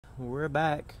we're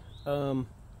back. So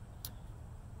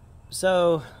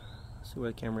let's see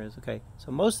where the camera is. Okay,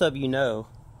 so most of you know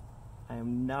I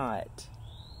am not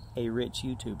a rich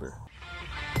YouTuber.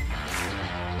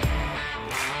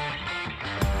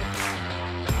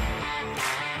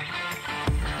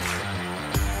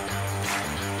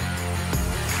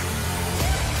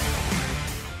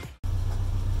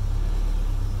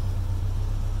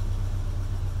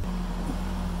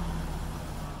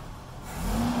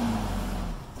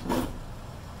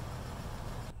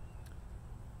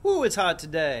 Ooh, it's hot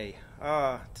today.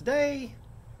 Today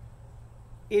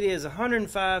it is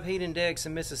 105 heat index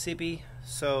in Mississippi,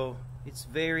 so it's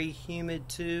very humid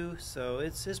too, so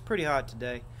it's pretty hot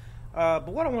today. But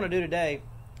what I want to do today,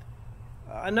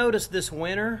 I noticed this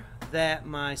winter that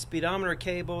my speedometer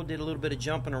cable did a little bit of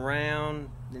jumping around,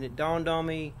 and it dawned on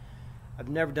me I've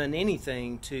never done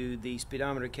anything to the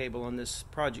speedometer cable on this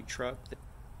project truck.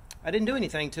 I didn't do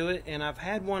anything to it, and I've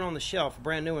had one on the shelf, a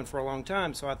brand new one, for a long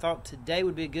time, so I thought today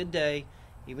would be a good day,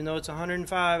 even though it's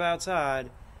 105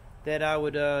 outside, that I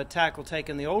would tackle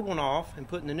taking the old one off and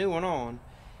putting the new one on.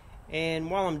 And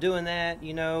while I'm doing that,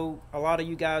 you know, a lot of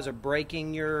you guys are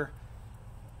breaking your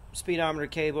speedometer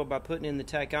cable by putting in the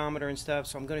tachometer and stuff,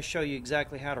 so I'm going to show you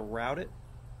exactly how to route it.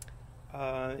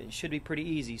 It should be pretty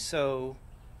easy. So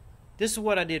this is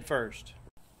what I did first.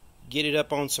 Get it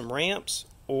up on some ramps,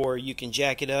 or you can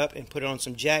jack it up and put it on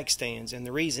some jack stands. And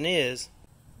the reason is,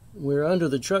 we're under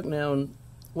the truck now, and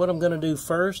what I'm going to do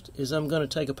first is I'm going to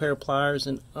take a pair of pliers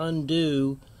and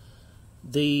undo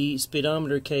the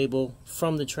speedometer cable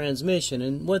from the transmission.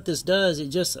 And what this does, it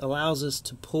just allows us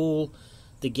to pull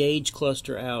the gauge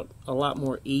cluster out a lot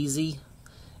more easy,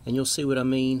 and you'll see what I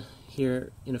mean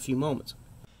here in a few moments.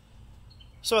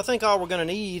 So I think all we're going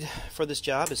to need for this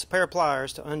job is a pair of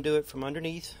pliers to undo it from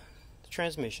underneath the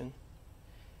transmission,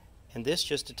 and this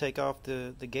just to take off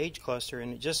the gauge cluster,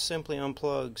 and it just simply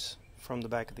unplugs from the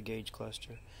back of the gauge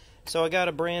cluster. So I got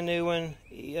a brand new one.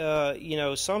 You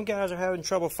know, some guys are having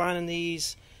trouble finding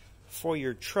these for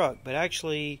your truck, but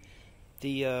actually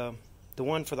the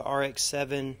one for the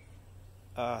RX-7,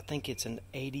 I think it's an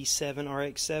 87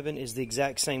 RX-7, is the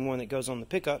exact same one that goes on the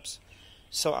pickups.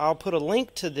 So I'll put a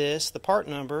link to this, the part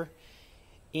number,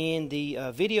 in the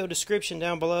video description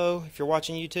down below. If you're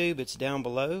watching YouTube, it's down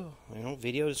below. You know,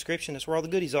 video description, that's where all the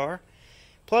goodies are.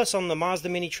 Plus, on the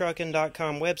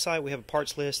MazdaMitchTrucking.com website, we have a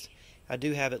parts list. I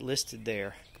do have it listed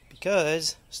there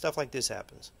because stuff like this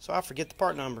happens. So I forget the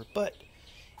part number, but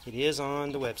it is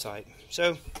on the website.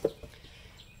 So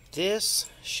this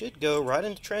should go right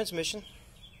into transmission.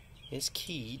 It's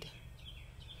keyed.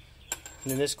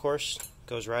 And then this, of course,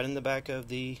 goes right in the back of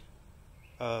the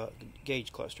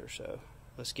gauge cluster. So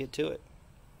let's get to it.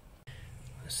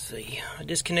 Let's see, I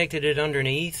disconnected it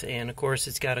underneath, and of course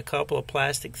it's got a couple of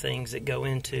plastic things that go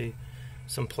into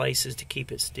some places to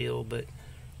keep it still, but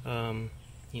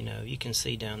you know, you can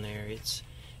see down there it's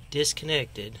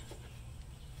disconnected.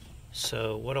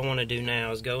 So what I want to do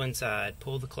now is go inside,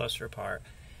 pull the cluster apart.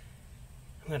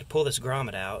 I'm going to pull this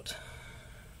grommet out,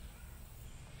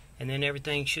 and then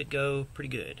everything should go pretty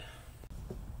good.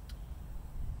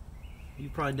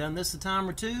 You've probably done this a time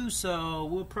or two, so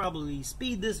we'll probably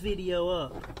speed this video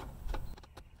up.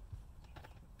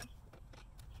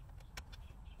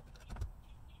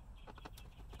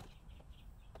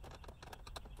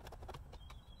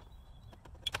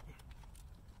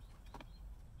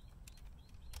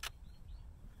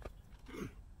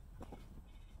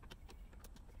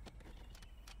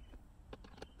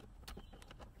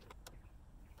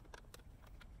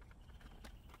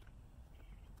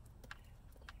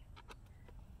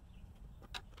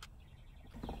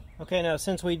 Okay, now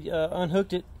since we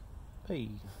unhooked it,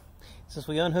 since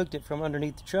we unhooked it from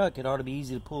underneath the truck, it ought to be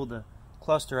easy to pull the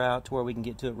cluster out to where we can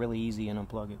get to it really easy and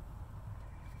unplug it.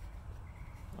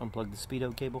 Unplug the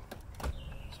speedo cable.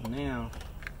 So now,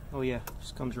 oh yeah,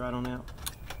 just comes right on out.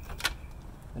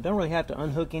 I don't really have to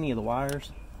unhook any of the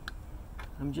wires.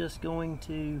 I'm just going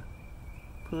to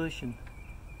push, and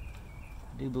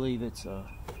I do believe it's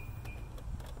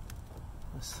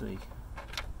let's see.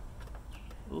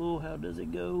 Oh, how does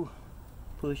it go?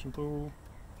 Push and pull.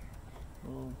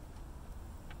 Oh,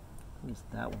 what's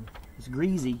that one? It's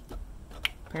greasy.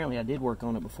 Apparently I did work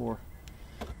on it before,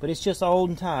 but it's just old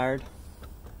and tired.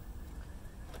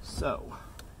 So,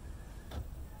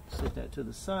 set that to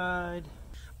the side.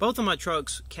 Both of my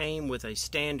trucks came with a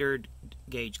standard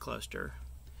gauge cluster,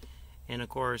 and of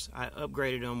course I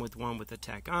upgraded them with one with a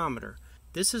tachometer.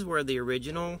 This is where the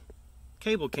original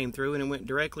cable came through, and it went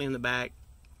directly in the back,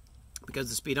 because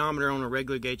the speedometer on a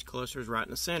regular gauge cluster is right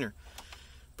in the center.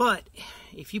 But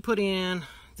if you put in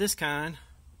this kind,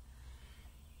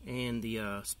 and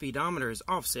the speedometer is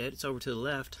offset, it's over to the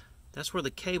left, that's where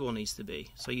the cable needs to be.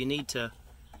 So you need to,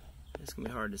 it's going to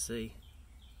be hard to see.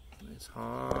 It's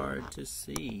hard to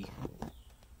see.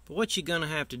 But what you're going to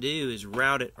have to do is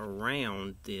route it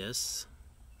around this.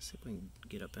 Let's see if we can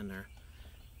get up in there.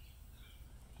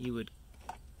 You would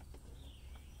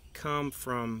come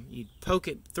from, you'd poke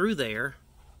it through there.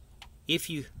 If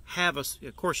you have a,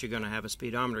 of course you're going to have a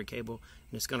speedometer cable,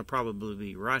 and it's going to probably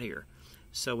be right here.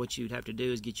 So what you'd have to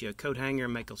do is get you a coat hanger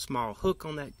and make a small hook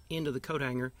on that end of the coat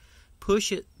hanger,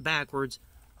 push it backwards,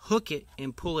 hook it,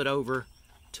 and pull it over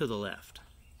to the left.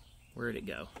 Where'd it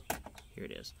go? Here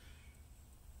it is.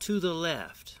 To the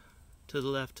left, to the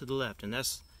left, to the left. And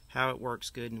that's how it works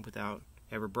good and without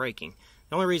ever breaking.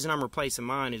 The only reason I'm replacing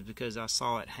mine is because I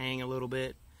saw it hang a little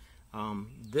bit.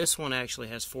 This one actually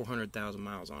has 400,000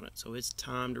 miles on it, so it's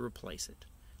time to replace it.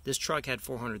 This truck had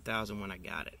 400,000 when I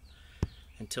got it,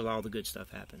 until all the good stuff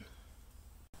happened.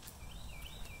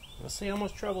 Let's see how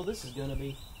much trouble this is going to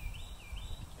be.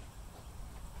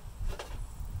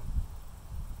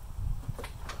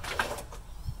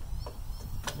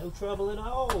 No trouble at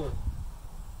all.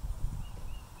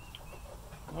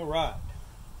 Alright.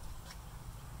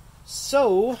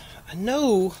 So, I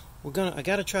know I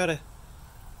gotta try to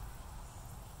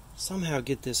somehow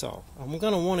get this off. I'm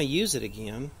gonna want to use it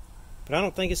again, but I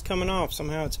don't think it's coming off.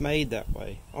 Somehow it's made that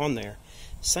way on there.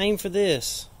 Same for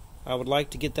this. I would like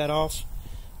to get that off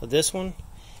of this one.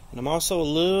 And I'm also a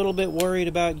little bit worried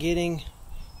about getting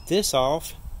this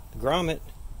off, the grommet,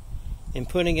 and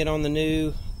putting it on the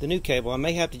new cable. I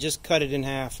may have to just cut it in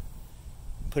half,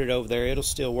 put it over there. It'll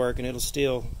still work, and it'll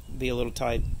still be a little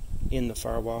tight in the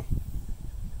firewall.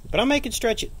 But I may can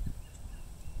stretch it.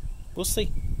 We'll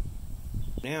see.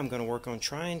 Now I'm going to work on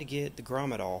trying to get the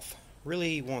grommet off.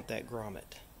 Really want that grommet.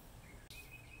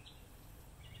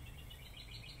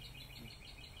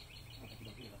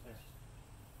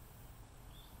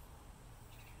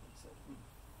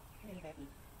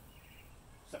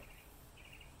 So.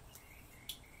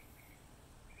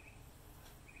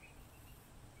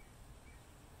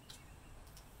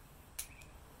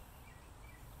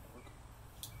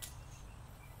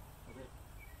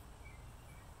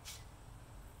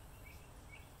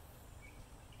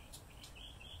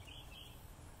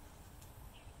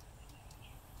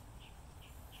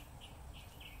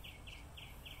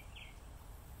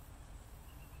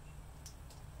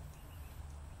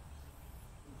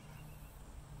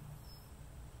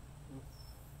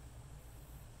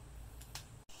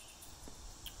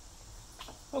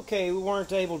 Okay, we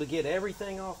weren't able to get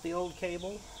everything off the old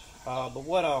cable, but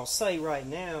what I'll say right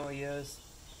now is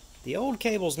the old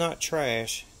cable's not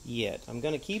trash yet. I'm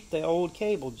going to keep the old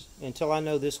cable until I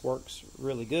know this works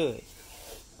really good.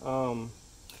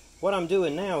 What I'm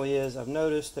doing now is I've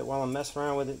noticed that while I'm messing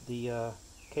around with it, the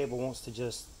cable wants to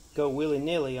just go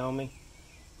willy-nilly on me.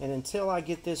 And until I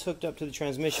get this hooked up to the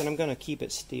transmission, I'm going to keep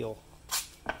it still.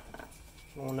 I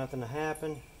don't want nothing to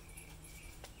happen.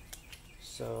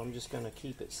 So I'm just going to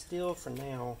keep it still for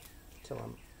now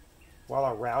while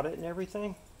I route it and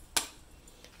everything.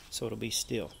 So it'll be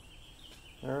still.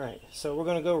 Alright, so we're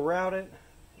going to go route it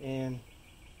and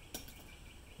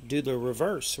do the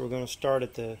reverse. So we're going to start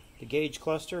at the gauge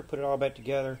cluster, put it all back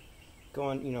together, go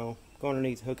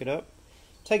underneath, hook it up,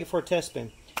 take it for a test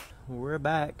spin. We're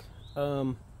back.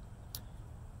 So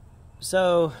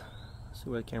let's see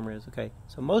where the camera is. Okay,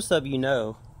 so most of you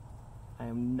know I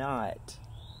am not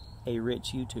a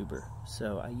rich YouTuber,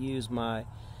 so I use my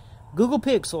Google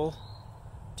Pixel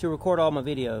to record all my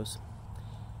videos,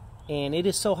 and it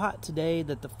is so hot today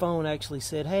that the phone actually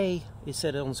said, hey, it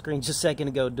said it on the screen just a second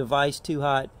ago, device too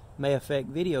hot, may affect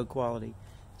video quality.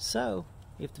 So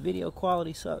if the video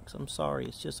quality sucks, I'm sorry,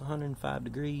 it's just 105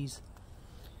 degrees.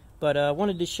 But I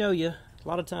wanted to show you, a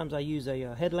lot of times I use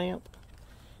a headlamp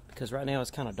because right now it's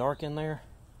kind of dark in there,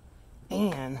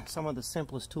 and some of the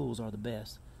simplest tools are the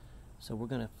best. So we're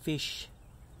going to fish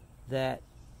that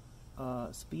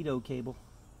speedo cable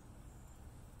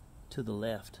to the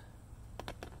left.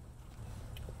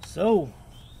 So,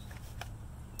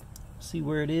 see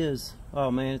where it is.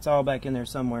 Oh man, it's all back in there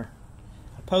somewhere.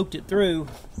 I poked it through.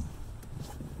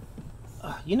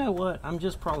 You know what? I'm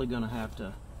just probably going to have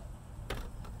to.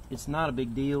 It's not a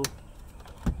big deal.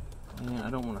 And I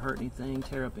don't want to hurt anything,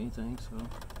 tear up anything. So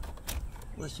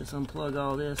let's just unplug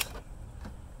all this.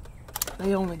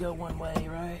 They only go one way,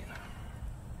 right?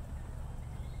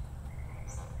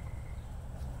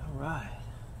 Alright.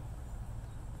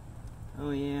 Oh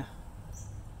yeah.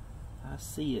 I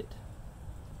see it.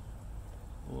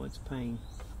 Oh, it's pain.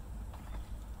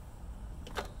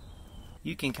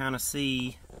 You can kind of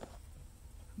see,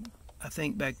 I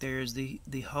think back there is the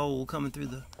hole coming through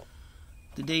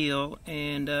the deal,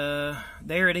 and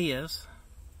there it is.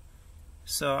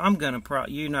 So I'm gonna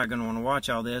you're not gonna want to watch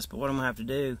all this, but what I'm gonna have to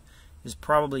do is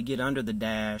probably get under the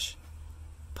dash,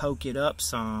 poke it up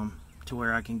some to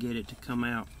where I can get it to come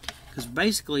out, because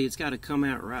basically it's got to come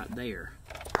out right there,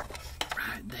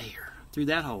 through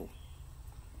that hole.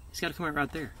 It's got to come out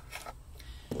right there.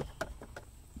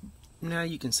 Now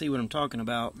you can see what I'm talking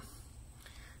about.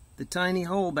 The tiny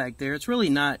hole back there, it's really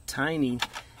not tiny,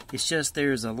 it's just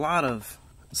there's a lot of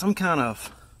some kind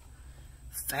of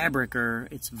fabric, or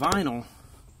it's vinyl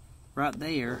right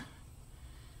there.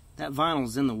 That vinyl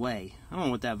is in the way. I don't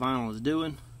know what that vinyl is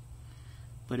doing,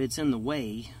 but it's in the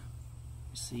way.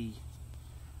 Let's see,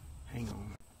 hang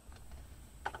on.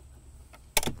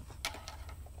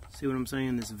 See what I'm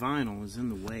saying? This vinyl is in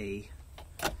the way.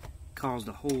 Caused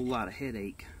a whole lot of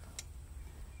headache.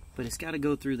 But it's got to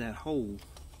go through that hole.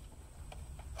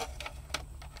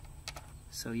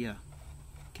 So yeah,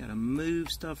 got to move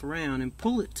stuff around and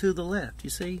pull it to the left, you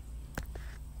see?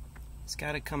 It's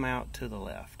got to come out to the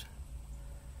left.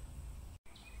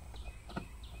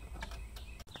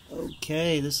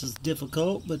 Okay, this is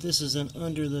difficult, but this is an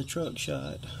under the truck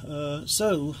shot.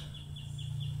 So,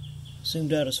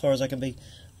 zoomed out as far as I can be.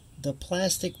 The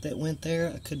plastic that went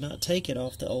there, I could not take it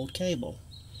off the old cable.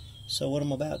 So what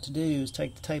I'm about to do is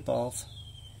take the tape off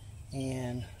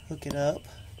and hook it up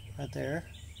right there.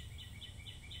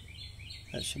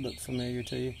 That should look familiar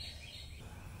to you.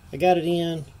 I got it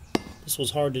in. This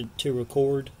was hard to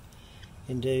record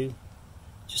and do.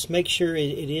 Just make sure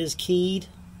it is keyed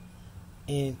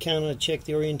and kind of check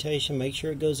the orientation. Make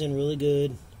sure it goes in really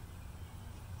good.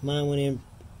 Mine went in,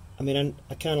 I mean,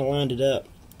 I kind of lined it up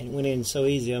and it went in so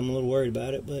easy. I'm a little worried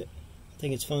about it, but I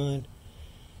think it's fine.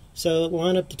 So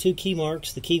line up the two key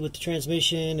marks, the key with the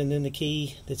transmission and then the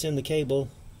key that's in the cable.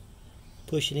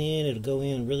 Push it in, it'll go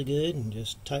in really good, and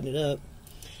just tighten it up.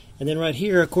 And then right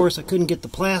here, of course, I couldn't get the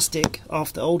plastic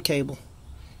off the old cable,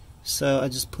 so I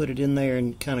just put it in there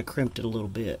and kind of crimped it a little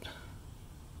bit.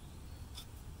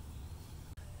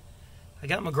 I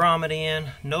got my grommet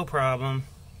in, no problem.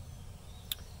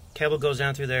 Cable goes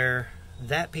down through there.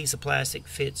 That piece of plastic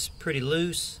fits pretty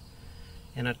loose,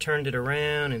 and I turned it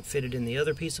around and fitted in the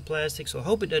other piece of plastic, so I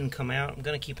hope it doesn't come out. I'm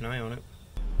going to keep an eye on it.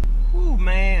 Woo,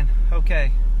 man.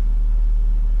 Okay.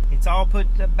 It's all put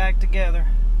back together.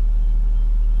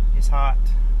 It's hot.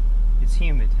 It's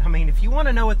humid. I mean, if you want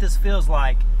to know what this feels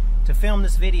like to film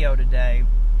this video today,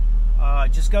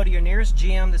 just go to your nearest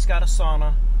gym that's got a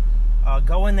sauna.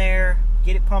 Go in there,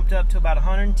 get it pumped up to about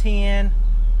 110,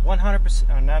 100%,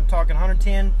 I'm talking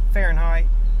 110 Fahrenheit,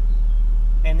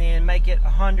 and then make it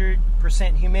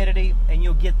 100% humidity, and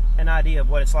you'll get an idea of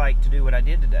what it's like to do what I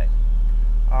did today.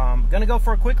 Gonna go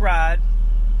for a quick ride,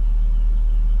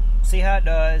 see how it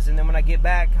does, and then when I get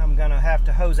back, I'm gonna have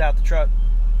to hose out the truck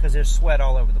because there's sweat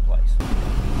all over the place.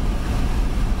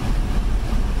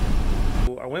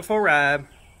 I went for a ride,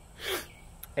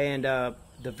 and the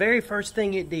very first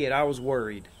thing it did, I was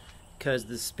worried because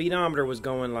the speedometer was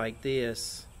going like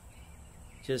this.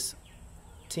 Just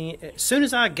 10, as soon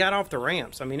as I got off the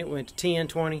ramps, I mean, it went to 10,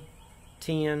 20,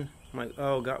 10. I'm like,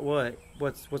 oh God,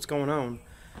 what's going on?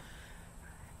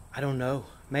 I don't know.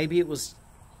 Maybe it was,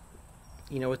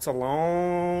 you know, it's a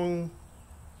long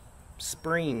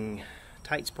spring,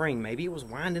 tight spring. Maybe it was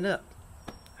winding up.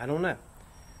 I don't know.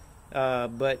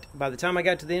 But by the time I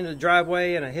got to the end of the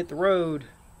driveway and I hit the road,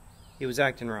 it was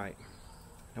acting right.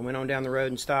 I went on down the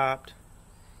road and stopped,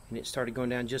 and it started going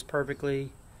down just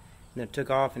perfectly. And then it took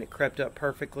off and it crept up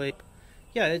perfectly.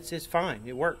 Yeah, it's fine.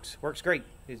 It works. Works great.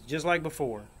 It's just like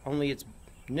before, only it's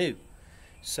new.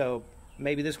 So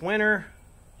maybe this winter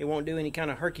it won't do any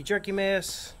kind of herky-jerky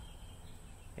mess.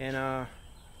 And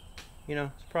you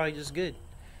know, it's probably just good.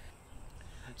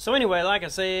 So anyway, like I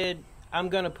said, I'm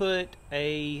gonna put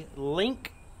a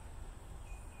link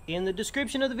in the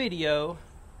description of the video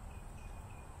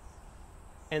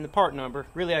and the part number.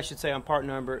 Really, I should say on part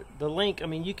number. The link, I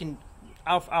mean, you can,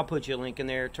 I'll put you a link in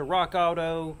there to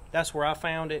RockAuto. That's where I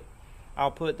found it.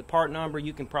 I'll put the part number.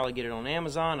 You can probably get it on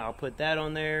Amazon. I'll put that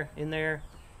on there, in there.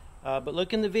 But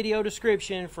look in the video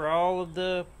description for all of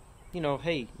the, you know,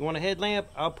 hey, you want a headlamp?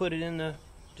 I'll put it in the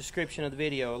description of the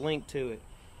video, a link to it.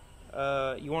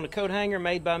 You want a coat hanger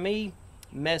made by me?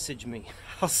 Message me.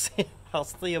 I'll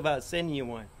see about sending you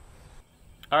one.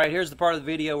 Alright, here's the part of the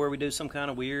video where we do some kind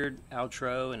of weird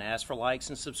outro and ask for likes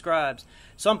and subscribes.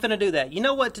 So I'm finna do that. You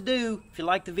know what to do. If you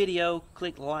like the video,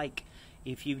 click like.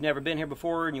 If you've never been here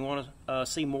before and you want to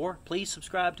see more, please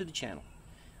subscribe to the channel.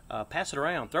 Pass it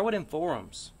around. Throw it in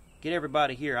forums. Get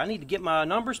everybody here. I need to get my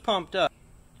numbers pumped up.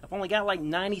 I've only got like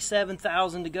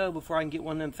 97,000 to go before I can get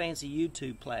one of them fancy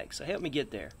YouTube plaques. So help me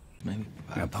get there. maybe.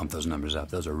 I gotta pump those numbers up.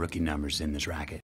 Those are rookie numbers in this racket.